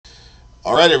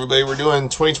All right, everybody, we're doing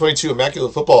 2022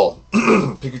 Immaculate Football.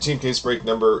 Pick your team case break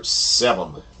number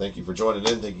 7. Thank you for joining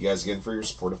in. Thank you guys again for your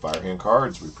support of Firehand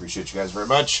Cards. We appreciate you guys very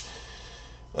much.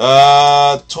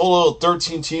 Total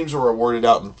 13 teams were awarded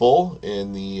out in full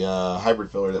in the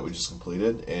hybrid filler that we just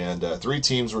completed, and 3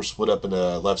 teams were split up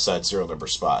into left side serial number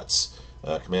spots.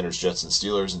 Commanders, Jets, and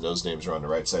Steelers, and those names are on the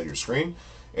right side of your screen.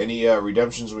 Any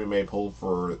redemptions we may pull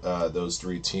for those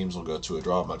 3 teams will go to a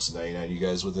draw amongst the 99 you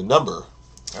guys with a number.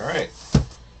 All right.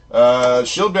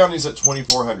 Shield bounties at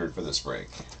 2,400 for this break.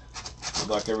 Good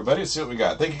luck, everybody. Let's see what we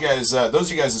got. Thank you guys.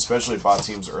 Those of you guys especially bought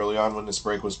teams early on when this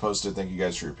break was posted. Thank you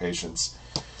guys for your patience.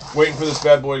 Waiting for this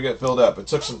bad boy to get filled up. It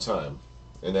took some time.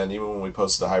 And then even when we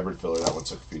posted the hybrid filler, that one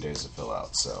took a few days to fill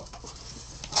out. So.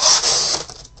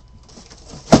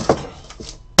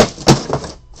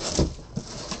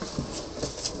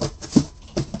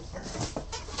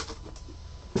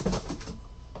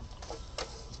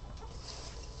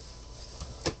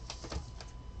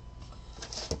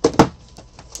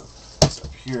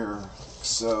 Here,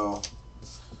 so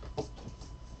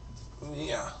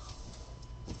yeah.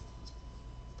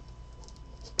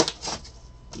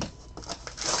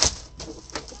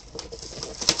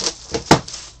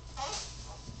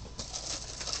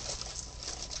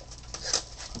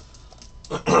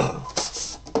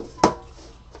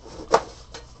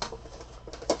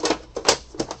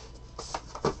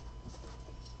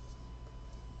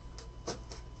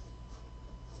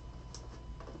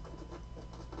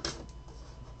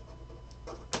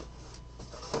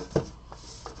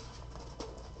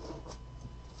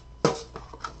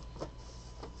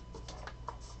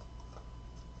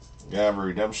 We have a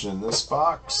redemption in this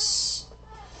box.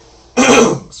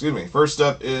 Excuse me. First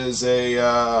up is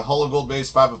a Holo Gold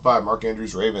base 5 of 5 Mark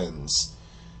Andrews Ravens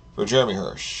for Jeremy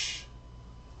Hirsch.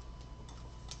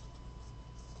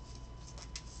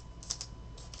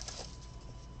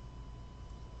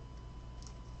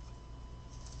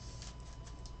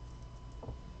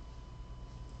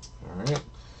 All right.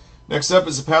 Next up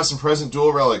is a past and present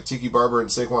dual relic Tiki Barber and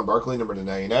Saquon Barkley, number to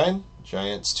 99.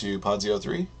 Giants to Podsio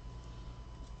 3.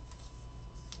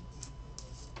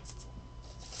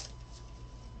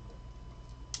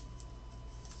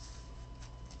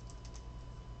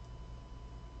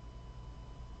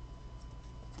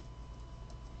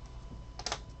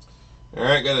 All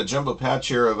right, got a jumbo patch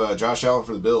here of Josh Allen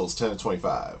for the Bills, 10 of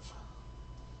 25.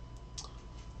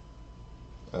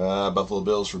 Buffalo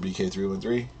Bills for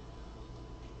BK313.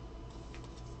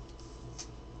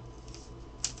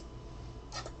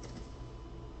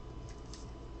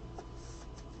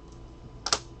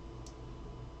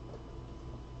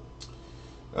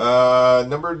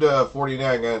 Numbered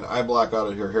 49, got an eye block out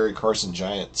of here. Harry Carson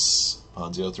Giants,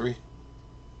 Ponzio 3.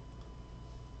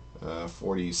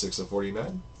 46 of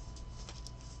 49.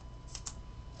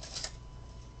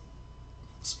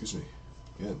 Excuse me.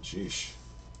 Again, sheesh.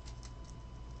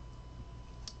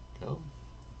 Go.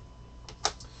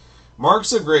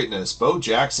 Marks of Greatness. Bo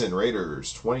Jackson,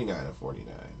 Raiders, 29 of 49.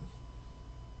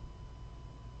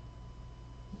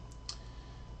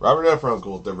 Robert F.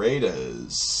 Runkle, the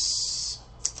Raiders.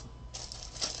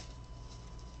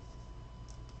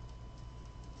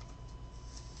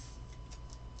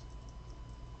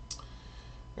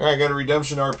 All right, got a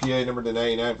redemption RPA number to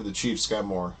 99 for the Chiefs. Scott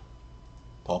Moore.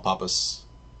 Paul Pappas.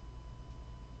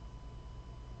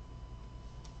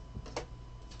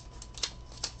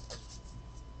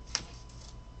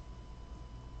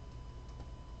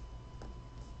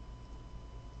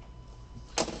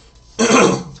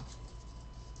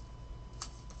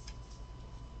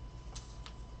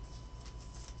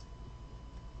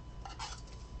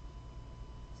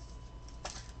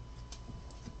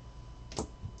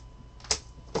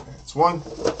 That's one.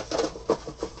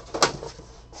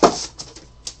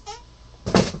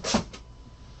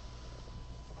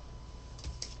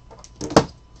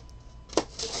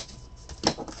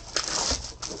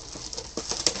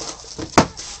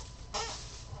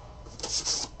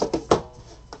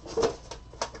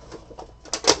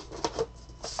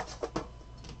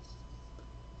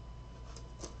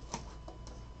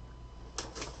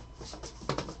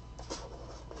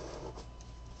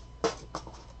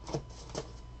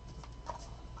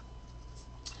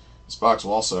 This box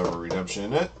will also have a redemption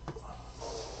in it.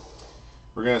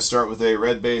 We're going to start with a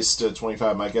red-based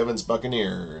 25 Mike Evans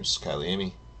Buccaneers. Kylie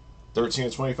Amy. 13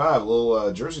 of 25. A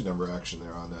little jersey number action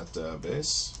there on that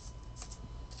base.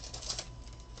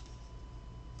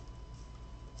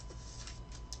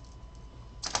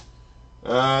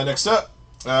 Next up,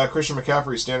 Christian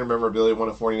McCaffrey, standard memorabilia, 1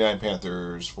 of 49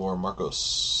 Panthers for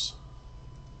Marcos.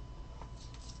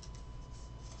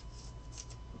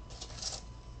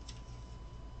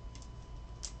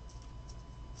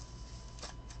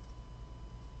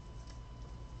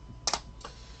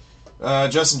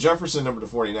 Justin Jefferson, number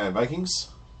 /49, Vikings.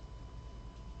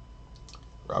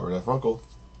 Robert F. Runkle.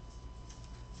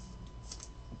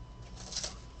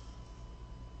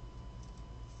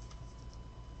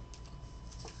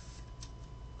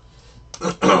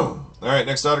 All right,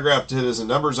 next autograph to hit is a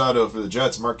numbers auto for the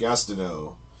Jets. Mark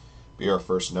Gastineau. Be our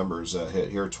first numbers hit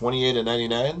here.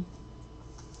 28/99.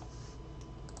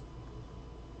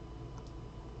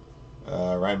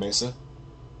 Ryan Mesa.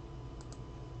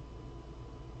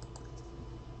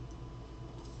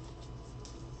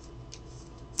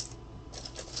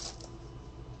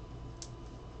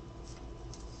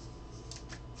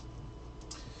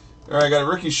 All right, got a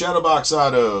rookie shadow box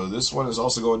auto. This one is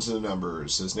also going to the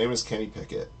numbers. His name is Kenny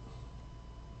Pickett.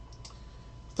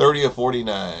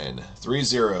 30/49.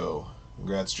 3-0.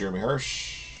 Congrats, Jeremy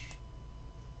Hirsch.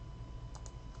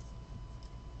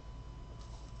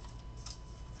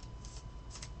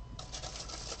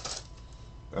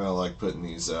 I like putting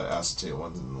these acetate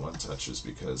ones in one touches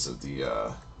because of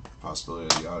the possibility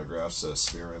of the autographs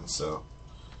smearing. So.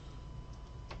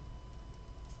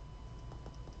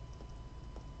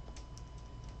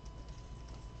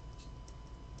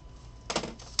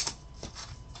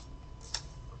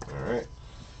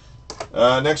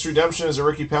 Next redemption is a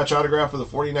rookie patch autograph for the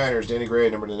 49ers. Danny Gray,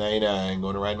 number /99,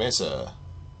 going to Ryan Mesa.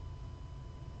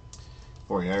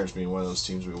 49ers being one of those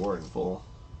teams we wore in full.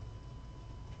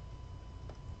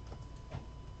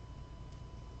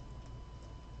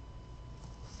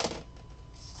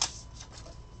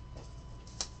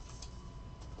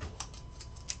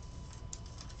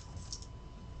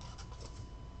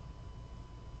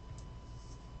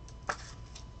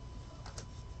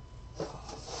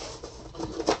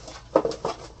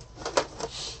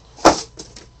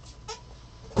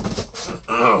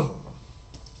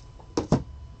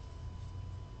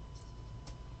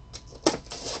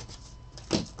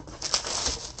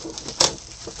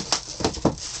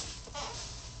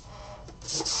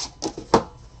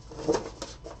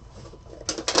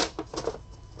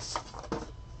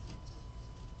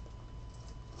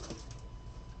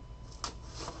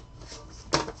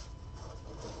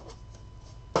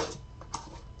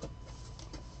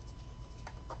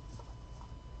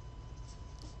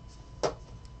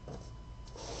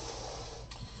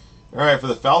 All right, for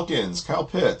the Falcons, Kyle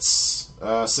Pitts.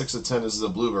 6/10 is the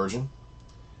blue version.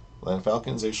 Atlanta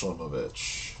Falcons, A.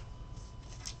 Shlomovich.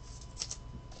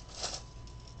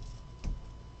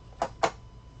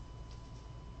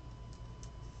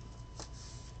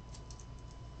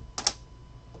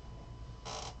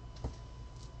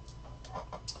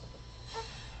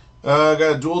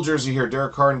 Got a dual jersey here.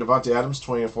 Derek Carr and Devontae Adams,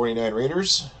 20/49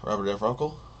 Raiders. Robert F.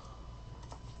 Runkle.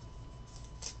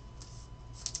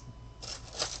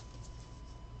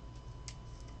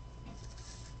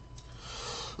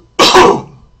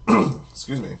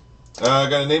 Excuse me.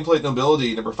 Got a nameplate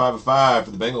nobility, number 5/5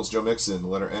 for the Bengals, Joe Mixon. The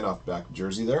letter N off the back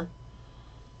jersey there.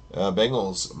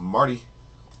 Bengals, Marty.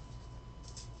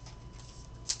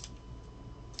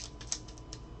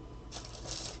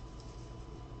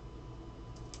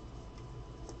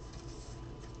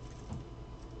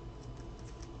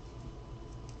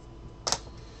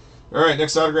 All right,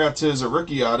 next autograph is a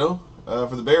rookie auto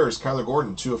for the Bears, Kyler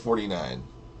Gordon, 2/49.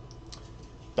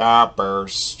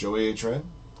 Doppers, Joey A. Trent.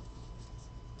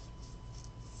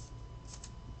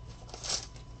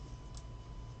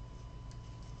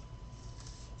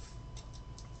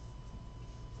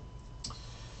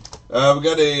 We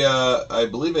got a, I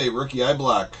believe, a rookie eye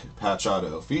black patch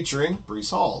auto featuring Breece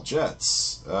Hall,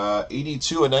 Jets.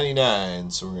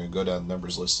 82/99. So we're going to go down the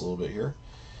numbers list a little bit here.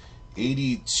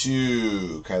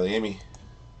 82, Kylie Amy.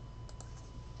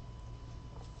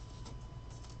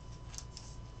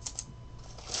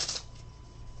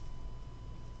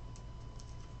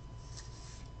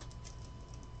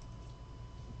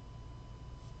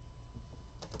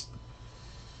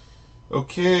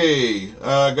 Okay,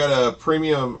 got a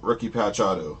premium rookie patch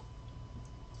auto.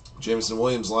 Jameson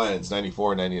Williams, Lions,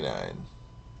 94/99.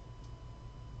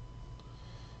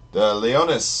 The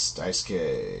Leonis,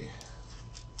 Daisuke.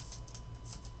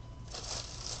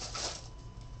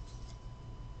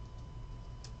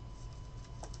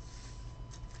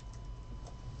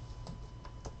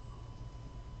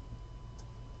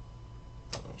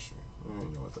 Not sure. You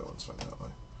know what, that one's fine that way.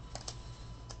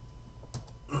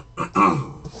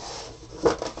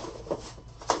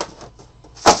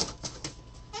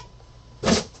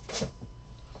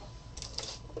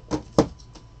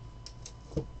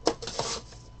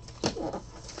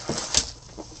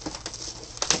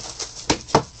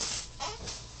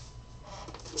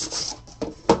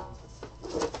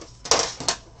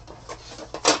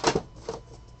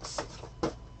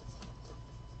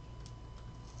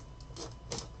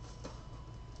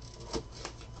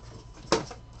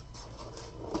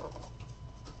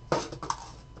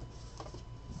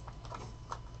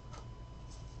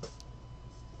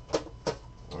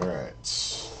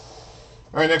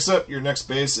 All right, next up, your next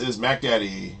base is Mac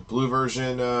Daddy. Blue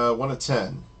version, 1 of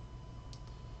 10.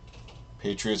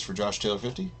 Patriots for Josh Taylor,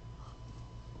 50.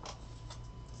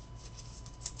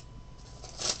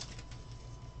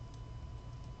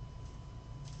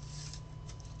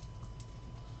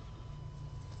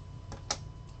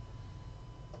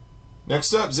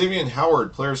 Next up, Xavier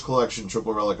Howard, Players Collection,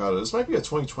 Triple Relic Auto. This might be a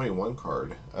 2021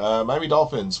 card. Miami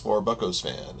Dolphins for Buccos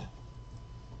fan.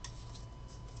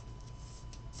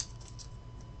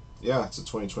 Yeah, it's a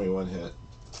 2021 hit.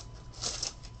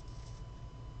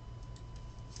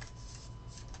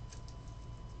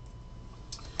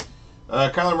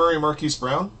 Kyler Murray, Marquise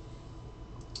Brown.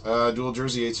 Dual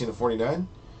jersey, 18 of 49.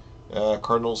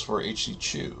 Cardinals for H.C.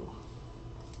 Chu.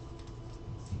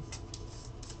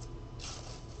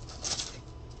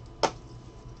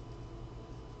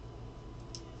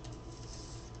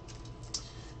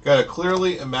 Got a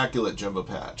clearly immaculate jumbo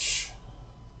patch.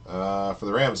 For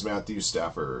the Rams, Matthew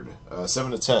Stafford.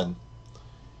 7 of 10.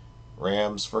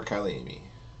 Rams for Kylie Amy.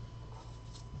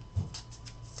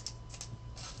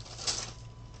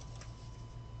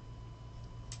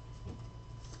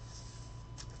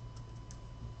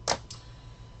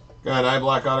 Got an eye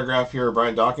black autograph here,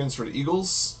 Brian Dawkins for the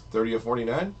Eagles. 30 of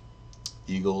 49.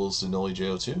 Eagles, Denoli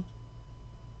J02.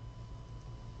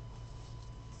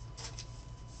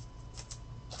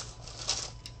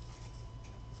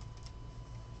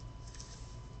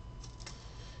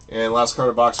 And last card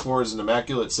of box 4 is an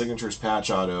Immaculate Signatures patch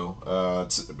auto.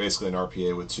 It's basically an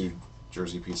RPA with 2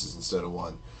 jersey pieces instead of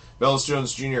 1. Velus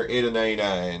Jones Jr., 8 of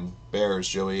 99. Bears,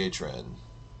 Joey Atren.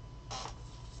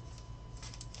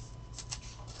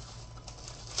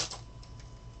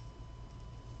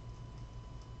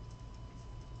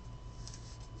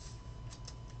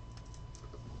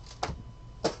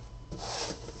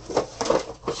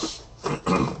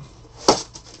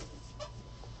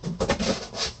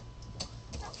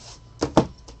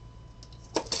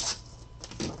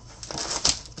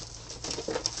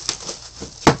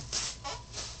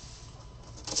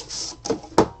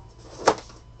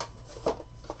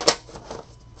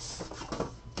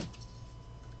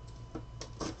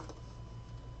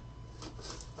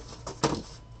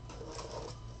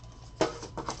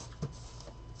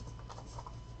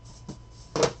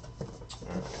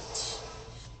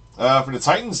 For the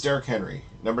Titans, Derrick Henry.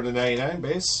 Number to 99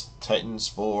 base. Titans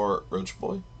for Roach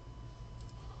Boy.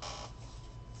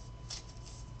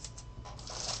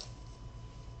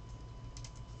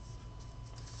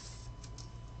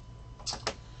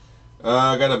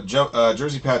 Got a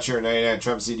jersey patch here, 99.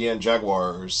 Travis Etienne,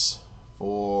 Jaguars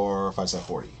for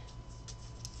 5/40.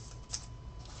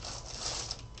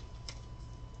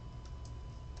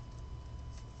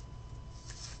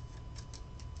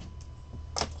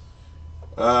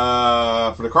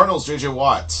 For the Cardinals, J.J.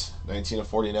 Watt, 19 of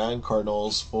 49.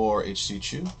 Cardinals for H.C.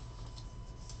 Chu.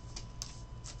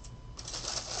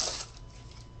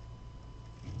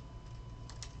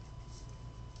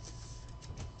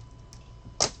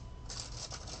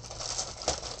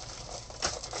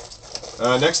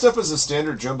 Next up is a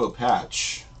standard jumbo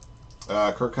patch.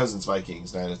 Kirk Cousins,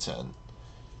 Vikings, 9 of 10.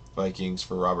 Vikings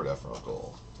for Robert F.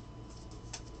 Runkle.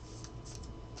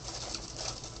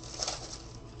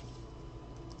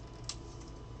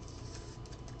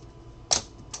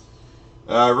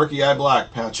 Rookie Eye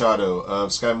Black patch auto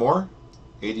of Sky Moore,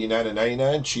 89 of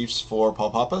 99. Chiefs for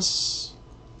Paul Pappas.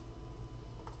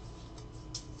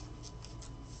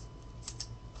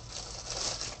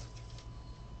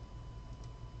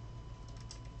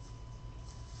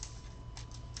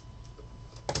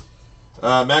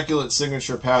 Immaculate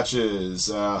Signature patches.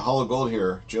 Hollow Gold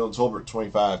here. Jalen Tolbert,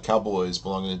 25. Cowboys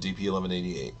belonging to DP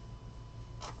 1188.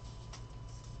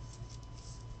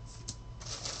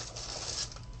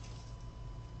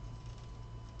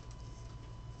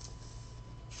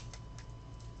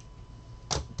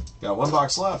 Got 1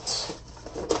 box left.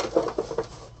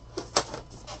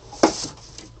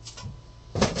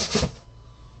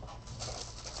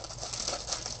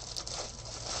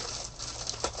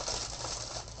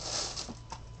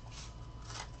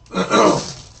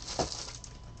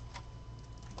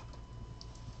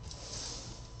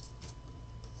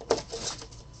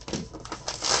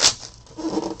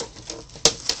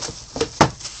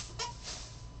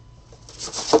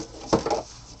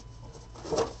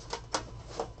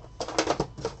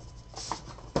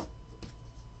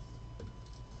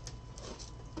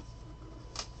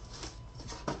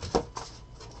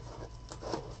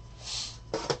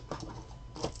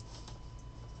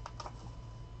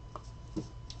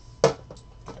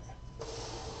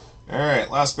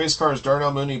 Alright, last base card is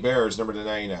Darnell Mooney, Bears, number to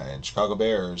 99. Chicago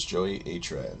Bears, Joey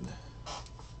Atren.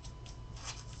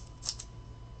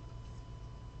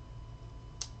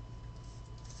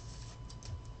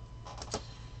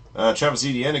 Travis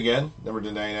Etienne again, number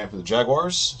to 99 for the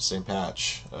Jaguars. Same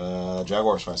patch.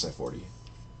 Jaguars 5/40.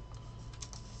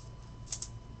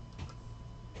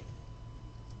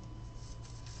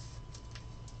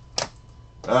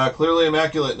 Clearly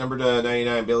Immaculate, number to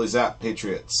 99, Bailey Zapp,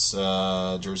 Patriots.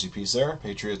 Jersey piece there.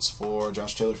 Patriots for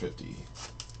Josh Taylor, 50.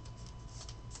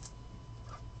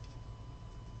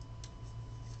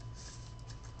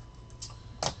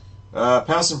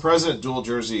 Past and present, dual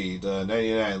jersey, the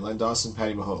 99, Len Dawson,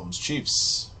 Patty Mahomes.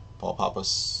 Chiefs, Paul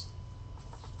Pappas.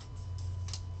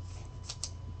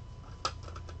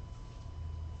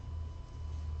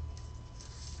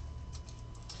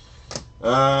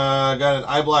 Got an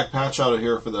eye black patch out of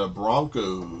here for the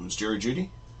Broncos, Jerry Jeudy.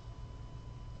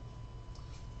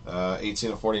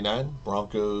 18/49,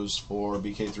 Broncos for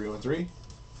BK313.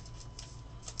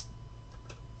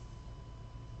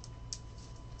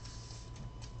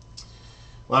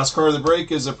 Last card of the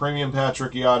break is a premium patch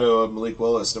rookie auto of Malik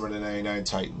Willis, number 99,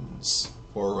 Titans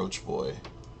for Roach Boy.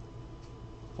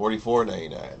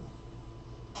 44/99.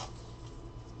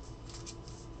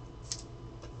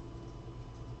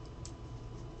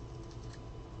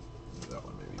 That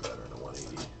one may be better than a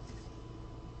 180.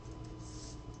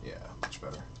 Yeah, much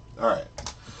better. All right.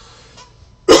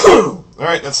 All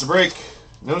right, that's the break.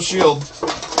 No shield.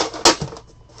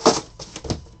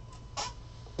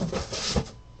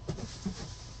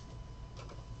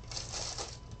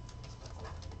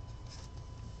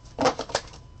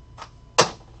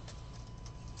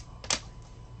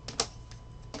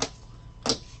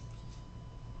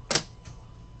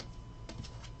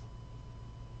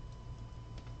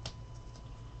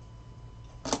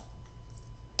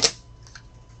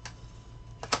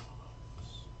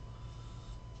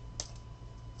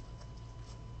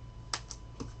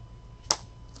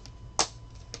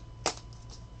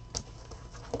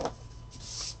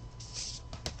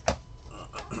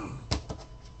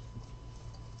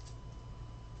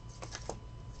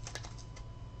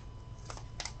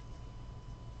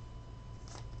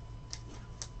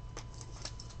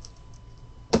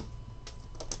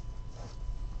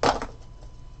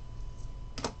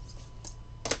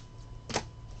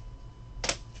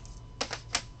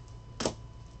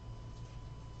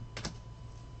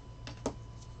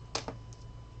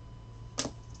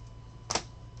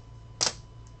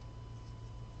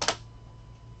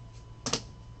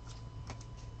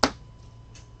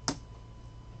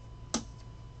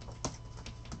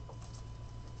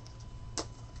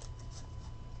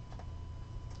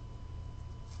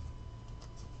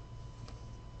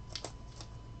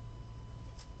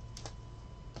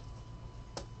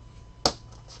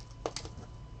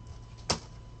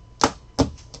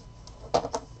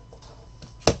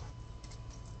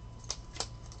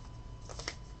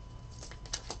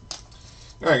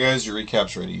 All right, guys, your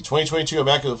recap's ready. 2022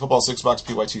 Immaculate Football 6-box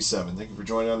PYT 7. Thank you for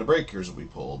joining on the break. Here's what we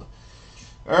pulled.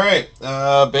 All right,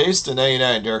 base to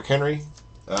 99, Derrick Henry,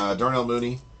 Darnell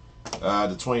Mooney,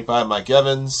 to 25, Mike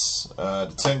Evans,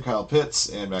 to 10, Kyle Pitts,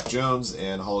 and Mac Jones,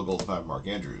 and Hollow Gold 5, Mark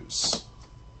Andrews.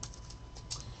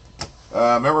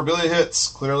 Memorabilia hits,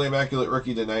 clearly Immaculate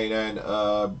rookie to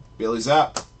 99, Bailey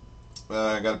Zapp.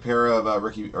 Got a pair of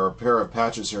a pair of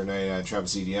patches here, 99,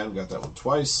 Travis Etienne. Got that one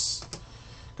twice.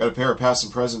 Got a pair of past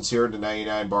and presents here to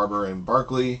 99, Barber and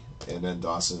Barkley, and then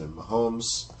Dawson and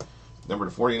Mahomes. Number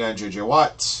to 49, J.J.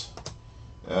 Watt.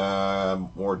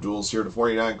 More duels here to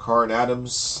 49, Carr and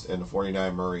Adams, and to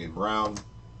 49, Murray and Brown.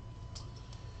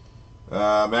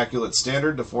 Immaculate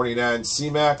Standard to 49,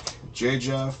 C-Mac,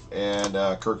 J-Jeff, and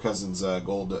Kirk Cousins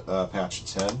gold patch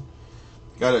to 10.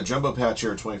 Got a jumbo patch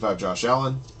here, 25, Josh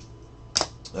Allen.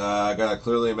 Got a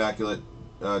clearly Immaculate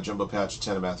jumbo patch to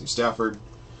 10 of Matthew Stafford.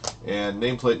 And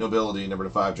nameplate nobility, number to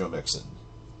 5, Joe Mixon.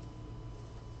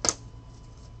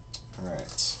 All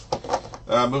right.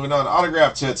 Moving on,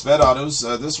 autographed hits, vet autos.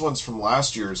 This one's from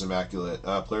last year's Immaculate.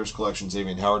 Players Collection,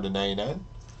 Xavier Howard to 99.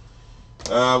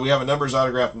 We have a numbers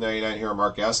autograph to 99 here,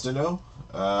 Mark Gastineau.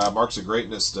 Marks of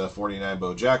Greatness to 49,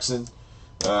 Bo Jackson.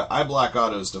 Eye Black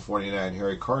autos to 49,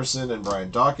 Harry Carson and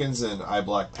Brian Dawkins. And Eye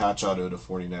Black patch auto to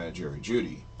 49, Jerry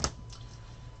Jeudy.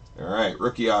 All right,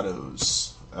 rookie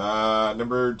autos.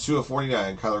 Number 2 of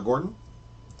 49, Kyler Gordon.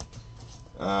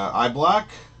 Eye Black,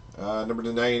 number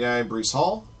to 99, Breece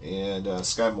Hall and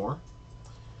Sky Moore.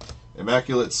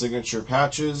 Immaculate signature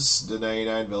patches to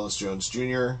 99, Velus Jones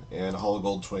Jr. and Hollow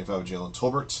Gold 25, Jalen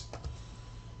Tolbert.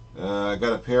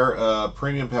 Got a pair of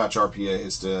premium patch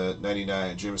RPAs to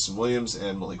 99, Jameson Williams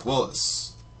and Malik Willis.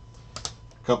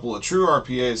 A couple of true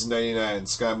RPAs, 99,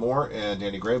 Sky Moore and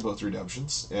Danny Gray, both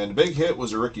redemptions. And a big hit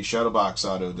was a rookie shadow box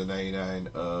auto to 99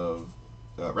 of,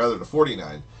 to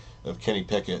 49 of Kenny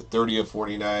Pickett. 30 of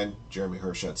 49, Jeremy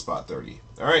Hirsch at spot 30.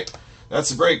 All right, That's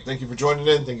the break. Thank you for joining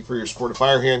in. Thank you for your support of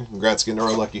Firehand. Congrats again to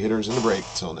our lucky hitters in the break.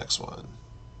 Until next one.